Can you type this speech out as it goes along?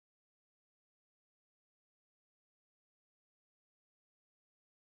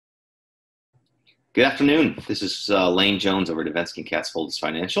Good afternoon. This is Lane Jones over at Evensky and Katz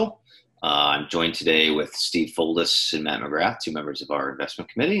Financial. I'm joined today with Steve Foldis and Matt McGrath, two members of our investment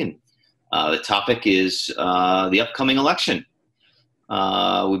committee, and the topic is the upcoming election.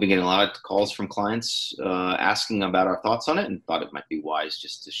 We've been getting a lot of calls from clients asking about our thoughts on it, and thought it might be wise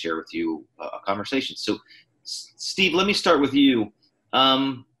just to share with you a conversation. So, Steve, let me start with you.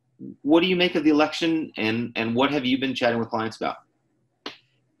 What do you make of the election, and what have you been chatting with clients about?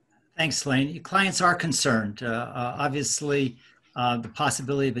 Thanks, Lane. Clients are concerned. Obviously, the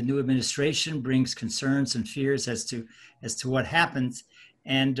possibility of a new administration brings concerns and fears as to what happens.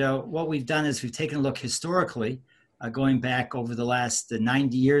 And what we've done is we've taken a look historically, going back over the last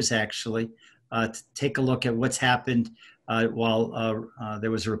 90 years, actually, to take a look at what's happened while there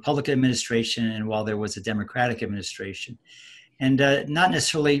was a Republican administration and while there was a Democratic administration. And not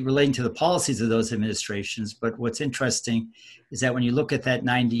necessarily relating to the policies of those administrations, but what's interesting is that when you look at that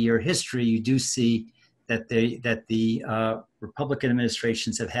 90-year history, you do see that the Republican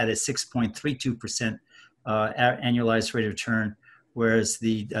administrations have had a 6.32% annualized rate of return, whereas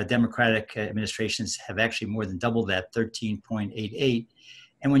the Democratic administrations have actually more than doubled that, 13.88.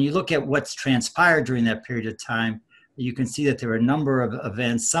 And when you look at what's transpired during that period of time, you can see that there are a number of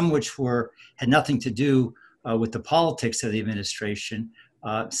events, some which had nothing to do with the politics of the administration,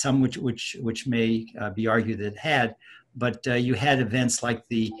 some which may be argued that it had, but you had events like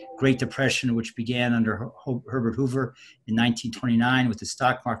the Great Depression, which began under Herbert Hoover in 1929 with the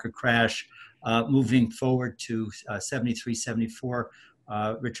stock market crash, moving forward to 73, 74.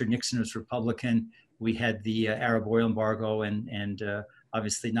 Richard Nixon was Republican. We had the Arab oil embargo, and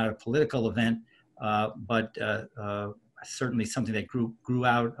obviously not a political event, but certainly something that grew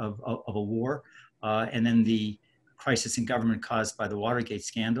out of a war. And then the crisis in government caused by the Watergate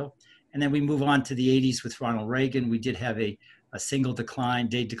scandal. And then we move on to the 80s with Ronald Reagan. We did have a single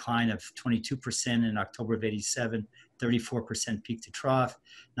day decline of 22% in October of 87, 34% peak to trough.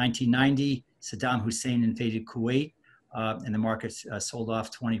 1990, Saddam Hussein invaded Kuwait, and the markets sold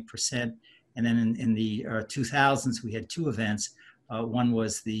off 20%. And then in the 2000s, we had two events. One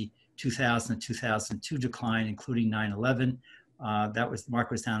was the 2000 and 2002 decline, including 9/11. The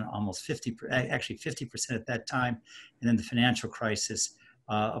market was down almost 50% at that time. And then the financial crisis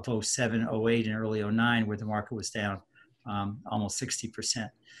of 07, 08, and early 09, where the market was down almost 60%.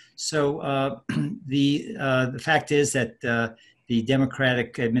 So the fact is that the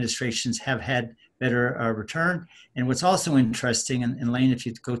Democratic administrations have had better return. And what's also interesting, and Lane, if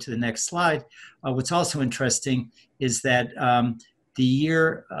you go to the next slide, what's also interesting is that the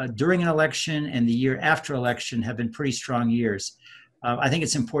year during an election and the year after election have been pretty strong years. I think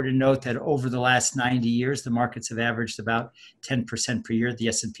it's important to note that over the last 90 years, the markets have averaged about 10% per year, the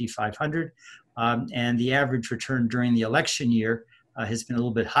S&P 500. And the average return during the election year has been a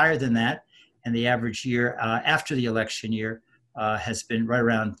little bit higher than that. And the average year after the election year has been right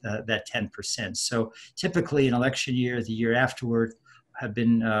around that 10%. So typically an election year, the year afterward, have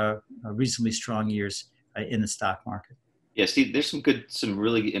been reasonably strong years in the stock market. Yeah, Steve, there's some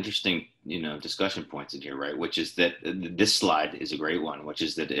really interesting, discussion points in here, right? Which is that this slide is a great one, which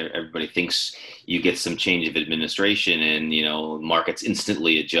is that everybody thinks you get some change of administration and, markets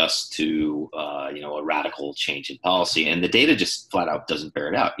instantly adjust to, a radical change in policy. And the data just flat out doesn't bear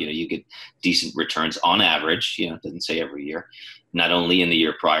it out. You get decent returns on average, it doesn't say every year, not only in the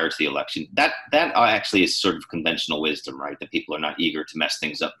year prior to the election. That actually is sort of conventional wisdom, right? That people are not eager to mess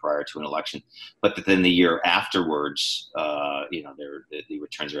things up prior to an election, but that then the year afterwards, the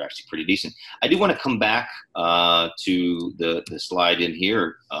returns are actually pretty decent. I do want to come back to the slide in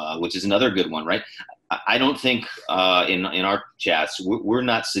here, which is another good one, right? I don't think in our chats, we're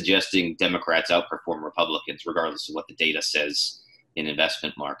not suggesting Democrats outperform Republicans, regardless of what the data says in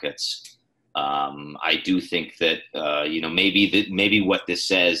investment markets. I do think that, maybe what this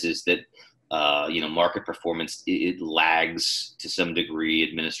says is that, market performance, it lags to some degree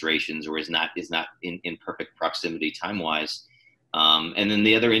administrations, or is not in perfect proximity time-wise. And then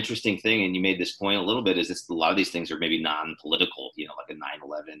the other interesting thing, and you made this point a little bit, is a lot of these things are maybe non-political, like a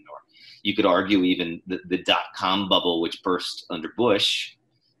 9/11, or you could argue even the dot-com bubble, which burst under Bush.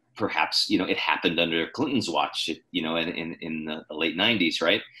 Perhaps, it happened under Clinton's watch, in the late 90s,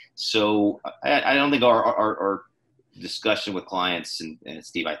 right? So I don't think our discussion with clients, and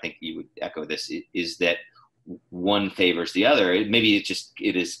Steve, I think you would echo this, is that one favors the other. Maybe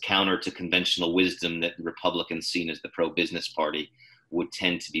it is counter to conventional wisdom that Republicans, seen as the pro-business party, would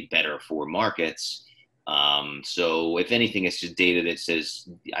tend to be better for markets. So if anything, it's just data that says,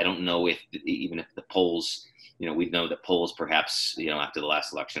 I don't know even if the polls we know that polls perhaps, after the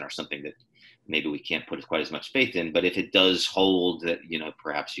last election are something that maybe we can't put quite as much faith in. But if it does hold that,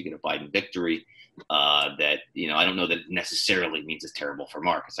 perhaps you get a Biden victory, that, I don't know that it necessarily means it's terrible for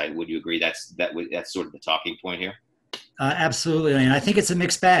markets. Would you agree that's sort of the talking point here? Absolutely. And I think it's a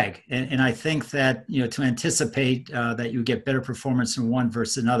mixed bag. And I think that, to anticipate that you get better performance in one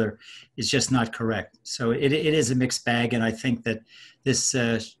versus another is just not correct. So it is a mixed bag. And I think that this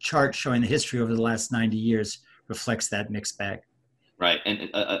chart showing the history over the last 90 years reflects that mixed bag. Right. And,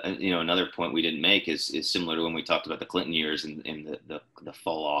 another point we didn't make is similar to when we talked about the Clinton years and the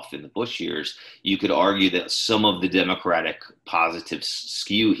fall off in the Bush years. You could argue that some of the Democratic positive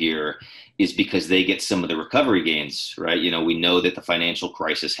skew here is because they get some of the recovery gains, right? We know that the financial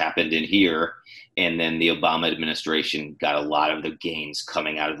crisis happened in here, and then the Obama administration got a lot of the gains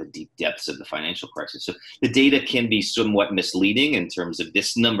coming out of the deep depths of the financial crisis. So the data can be somewhat misleading in terms of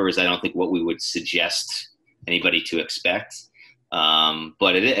this number is, I don't think, what we would suggest anybody to expect.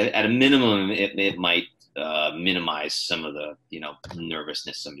 But at a minimum, it might minimize some of the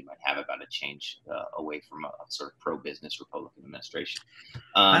nervousness somebody might have about a change away from a sort of pro-business Republican administration.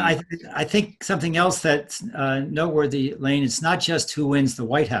 I think something else that's noteworthy, Lane, it's not just who wins the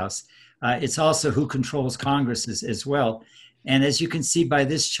White House, it's also who controls Congress as well. And as you can see by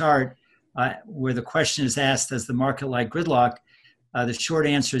this chart, where the question is asked, does the market like gridlock? The short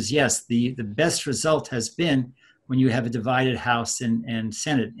answer is yes. The best result has been when you have a divided House and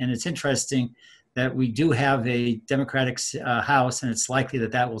Senate. And it's interesting that we do have a Democratic House, and it's likely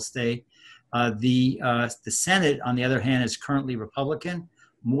that that will stay. The Senate, on the other hand, is currently Republican.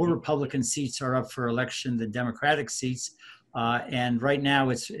 More Republican seats are up for election than Democratic seats. And right now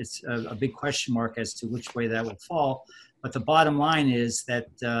it's a big question mark as to which way that will fall. But the bottom line is that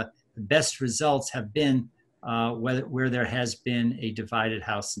the best results have been where there has been a divided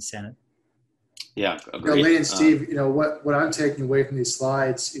House and Senate. Yeah, agreed. Lane and Steve, what I'm taking away from these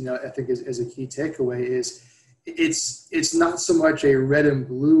slides, I think is a key takeaway is it's not so much a red and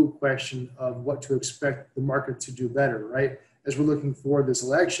blue question of what to expect the market to do better, right? As we're looking forward this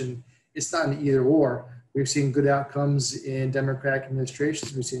election, it's not an either or. We've seen good outcomes in Democratic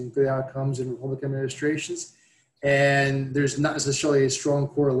administrations. We've seen good outcomes in Republican administrations. And there's not necessarily a strong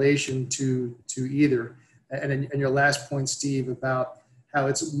correlation to either. And in your last point, Steve, about how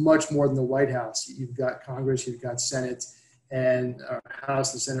it's much more than the White House. You've got Congress, you've got Senate, and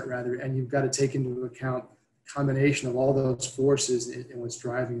House and Senate rather, and you've got to take into account a combination of all those forces and what's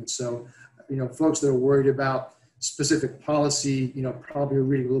driving it. So, folks that are worried about specific policy, probably are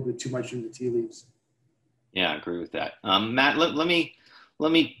reading a little bit too much into the tea leaves. Yeah, I agree with that. Matt, let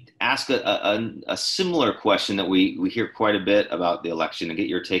me ask a similar question that we hear quite a bit about the election and get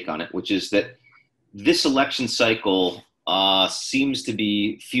your take on it, which is that this election cycle seems to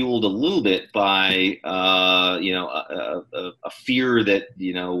be fueled a little bit by a fear that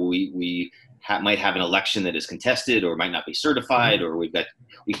we might have an election that is contested or might not be certified, or we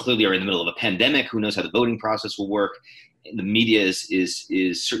clearly are in the middle of a pandemic. Who knows how the voting process will work? And the media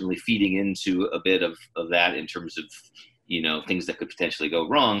is certainly feeding into a bit of that in terms of things that could potentially go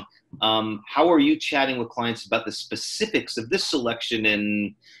wrong. How are you chatting with clients about the specifics of this election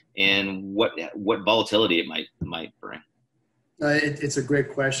and what volatility it might bring? It's a great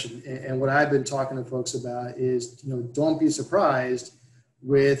question. And what I've been talking to folks about is, don't be surprised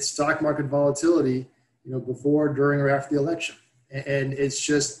with stock market volatility, before, during, or after the election. And it's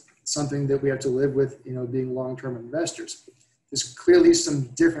just something that we have to live with, being long-term investors. There's clearly some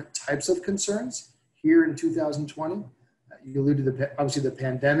different types of concerns here in 2020. You alluded to obviously the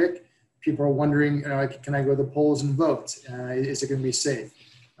pandemic. People are wondering, can I go to the polls and vote? Is it going to be safe?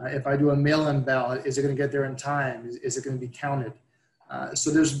 If I do a mail-in ballot, is it going to get there in time? Is it going to be counted?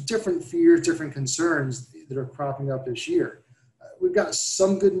 So there's different fears, different concerns that are cropping up this year. We've got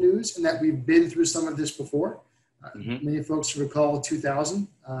some good news in that we've been through some of this before. Many folks recall 2000.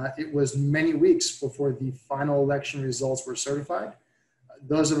 It was many weeks before the final election results were certified.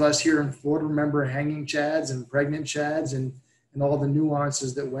 Those of us here in Florida remember hanging chads and pregnant chads and all the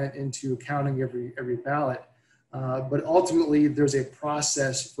nuances that went into counting every ballot. But ultimately, there's a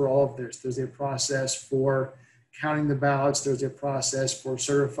process for all of this. There's a process for counting the ballots. There's a process for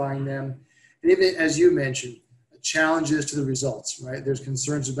certifying them. And even, as you mentioned, challenges to the results, right? There's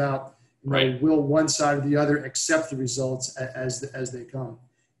concerns about, will one side or the other accept the results as they come?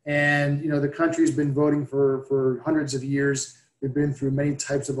 And, the country's been voting for hundreds of years. We've been through many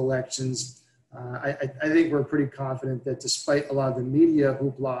types of elections. I think we're pretty confident that despite a lot of the media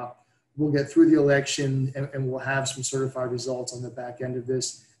hoopla, we'll get through the election and we'll have some certified results on the back end of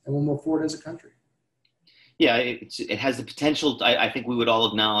this, and we'll move forward as a country. Yeah, it has the potential. I think we would all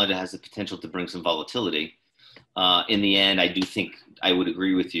acknowledge it has the potential to bring some volatility. In the end, I do think I would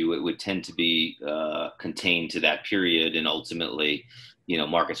agree with you. It would tend to be contained to that period, and ultimately,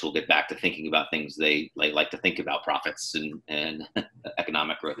 markets will get back to thinking about things they like to think about: profits and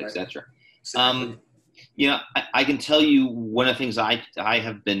economic growth, Right. etc. Exactly. I can tell you one of the things I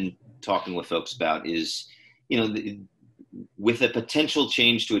have been talking with folks about is, with a potential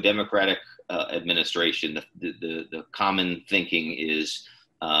change to a Democratic administration, the common thinking is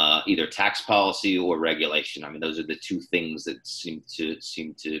either tax policy or regulation. I mean, those are the two things that seem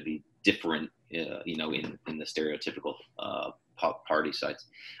to be different, in the stereotypical party sides.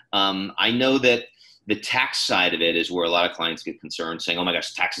 I know that the tax side of it is where a lot of clients get concerned, saying, "Oh my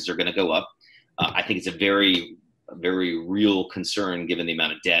gosh, taxes are going to go up." I think it's a very real concern given the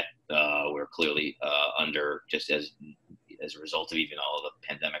amount of debt we're clearly under, just as a result of even all of the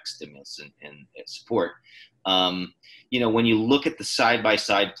pandemic stimulus and support. When you look at the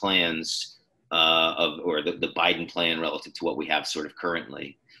side-by-side plans or the Biden plan relative to what we have sort of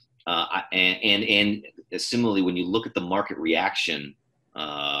currently, and similarly, when you look at the market reaction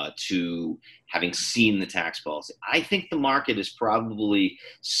to having seen the tax policy, I think the market is probably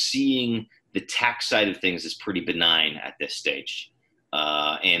seeing the tax side of things as pretty benign at this stage.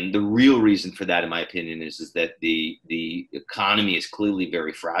 And the real reason for that, in my opinion, is that the economy is clearly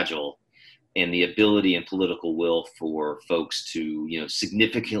very fragile, and the ability and political will for folks to,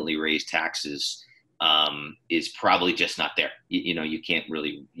 significantly raise taxes is probably just not there. You can't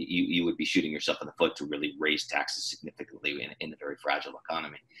really, you would be shooting yourself in the foot to really raise taxes significantly in a very fragile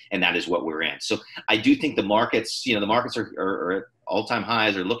economy. And that is what we're in. So I do think the markets are at all-time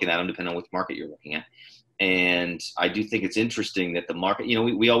highs, or looking at them, depending on which market you're looking at. And I do think it's interesting that the market,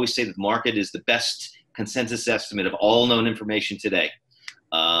 we always say that the market is the best consensus estimate of all known information today.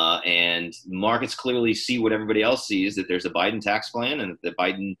 And markets clearly see what everybody else sees, that there's a Biden tax plan and that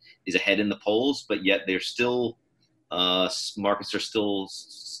Biden is ahead in the polls, but yet they're still, markets are still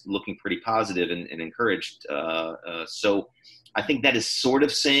looking pretty positive and encouraged. So I think that is sort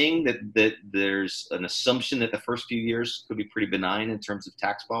of saying that there's an assumption that the first few years could be pretty benign in terms of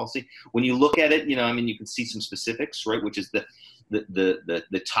tax policy. When you look at it, you can see some specifics, right? Which is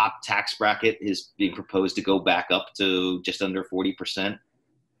the top tax bracket is being proposed to go back up to just under 40%.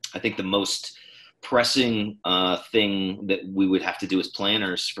 I think the most pressing thing that we would have to do as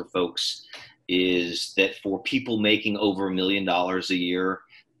planners for folks is that for people making over $1 million a year,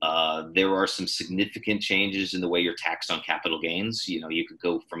 there are some significant changes in the way you're taxed on capital gains. You could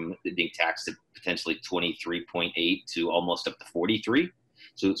go from being taxed at potentially 23.8 to almost up to 43.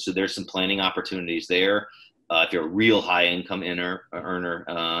 So there's some planning opportunities there. If you're a real high income earner,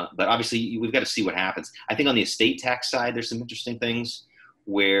 but obviously we've got to see what happens. I think on the estate tax side, there's some interesting things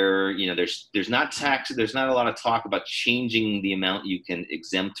where, there's not a lot of talk about changing the amount you can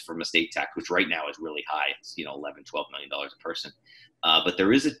exempt from estate tax, which right now is really high. It's, $11, $12 million a person. But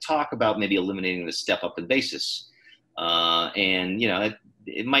there is a talk about maybe eliminating the step up in basis. And,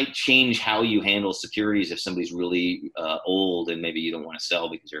 it might change how you handle securities if somebody's really old and maybe you don't want to sell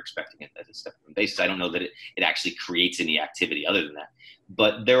because you're expecting it at a step up in basis. I don't know that it actually creates any activity other than that.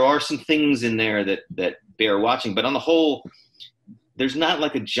 But there are some things in there that bear watching. But on the whole, there's not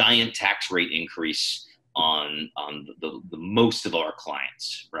like a giant tax rate increase on the most of our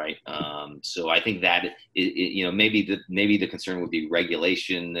clients, right? So I think that maybe the concern would be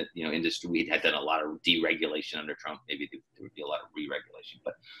regulation. That industry, we had done a lot of deregulation under Trump. Maybe there would be a lot of re-regulation.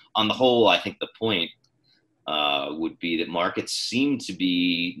 But on the whole, I think the point would be that markets seem to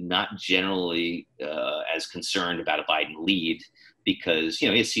be not generally as concerned about a Biden lead, because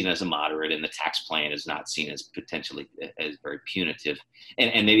it's seen as a moderate, and the tax plan is not seen as potentially as very punitive.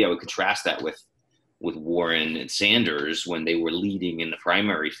 And maybe I would contrast that with Warren and Sanders when they were leading in the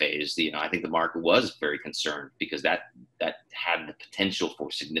primary phase. I think the market was very concerned because that had the potential for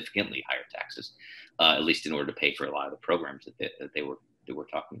significantly higher taxes, at least in order to pay for a lot of the programs that they were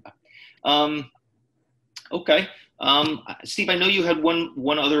talking about. Okay. Steve, I know you had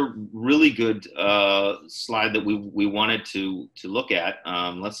one other really good slide that we wanted to look at.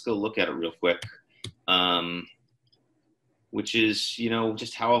 Let's go look at it real quick, which is,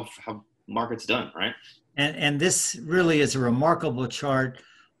 just how market's done, right? And this really is a remarkable chart,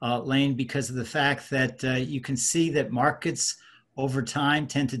 Lane, because of the fact that you can see that markets over time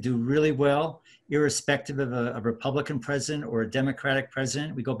tend to do really well, irrespective of a Republican president or a Democratic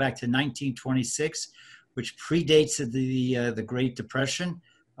president. We go back to 1926, which predates the Great Depression,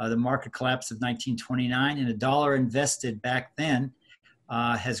 the market collapse of 1929, and a dollar invested back then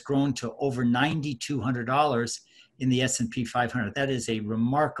has grown to over $9,200 in the S&P 500. That is a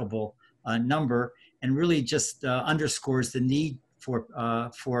remarkable number, and really just underscores the need for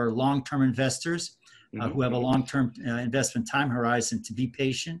long-term investors who have a long-term investment time horizon to be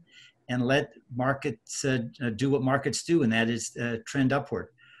patient and let markets do what markets do, and that is trend upward.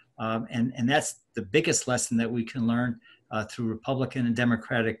 And that's the biggest lesson that we can learn through Republican and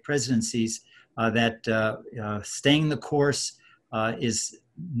Democratic presidencies, that staying the course is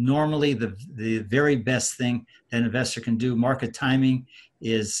normally the very best thing that an investor can do. Market timing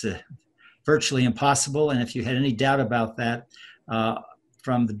is virtually impossible. And if you had any doubt about that,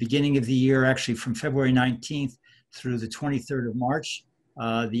 from the beginning of the year, actually from February 19th through the 23rd of March,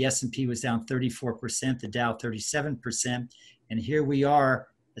 the S&P was down 34%, the Dow 37%. And here we are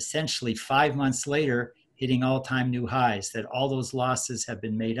essentially 5 months later hitting all-time new highs, that all those losses have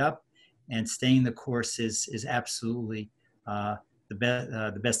been made up, and staying the course is absolutely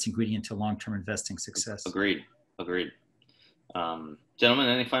the best ingredient to long-term investing success. Agreed. Gentlemen,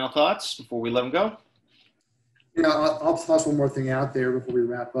 any final thoughts before we let them go? I'll toss one more thing out there before we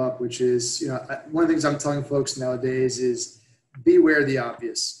wrap up, which is, one of the things I'm telling folks nowadays is beware the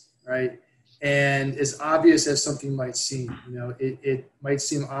obvious, right? And as obvious as something might seem, it might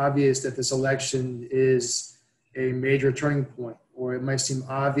seem obvious that this election is a major turning point, or it might seem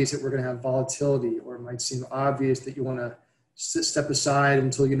obvious that we're going to have volatility, or it might seem obvious that you want to step aside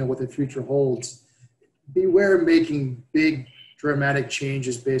until you know what the future holds. Beware making big, dramatic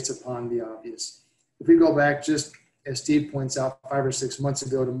changes based upon the obvious. If we go back, just as Steve points out, 5 or 6 months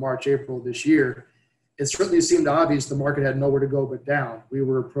ago to March, April this year, it certainly seemed obvious the market had nowhere to go but down. We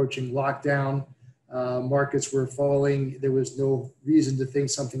were approaching lockdown. Markets were falling. There was no reason to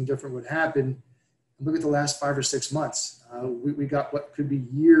think something different would happen. Look at the last 5 or 6 months. We got what could be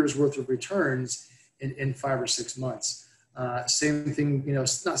years worth of returns in 5 or 6 months. Same thing,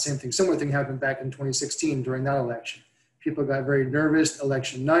 similar thing happened back in 2016 during that election. People got very nervous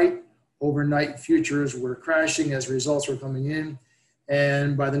election night. Overnight futures were crashing as results were coming in.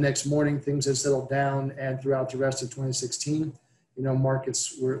 And by the next morning, things had settled down. And throughout the rest of 2016,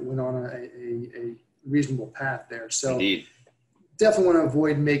 markets went on a reasonable path there. So Indeed. Definitely want to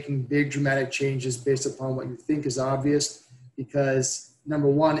avoid making big dramatic changes based upon what you think is obvious, because number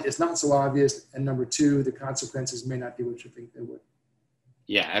one, it's not so obvious. And number two, the consequences may not be what you think they would.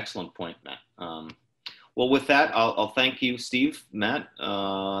 Yeah, excellent point, Matt. Well, with that, I'll thank you, Steve, Matt.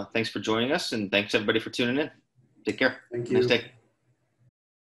 Thanks for joining us, and thanks everybody for tuning in. Take care. Thank you. Nice day.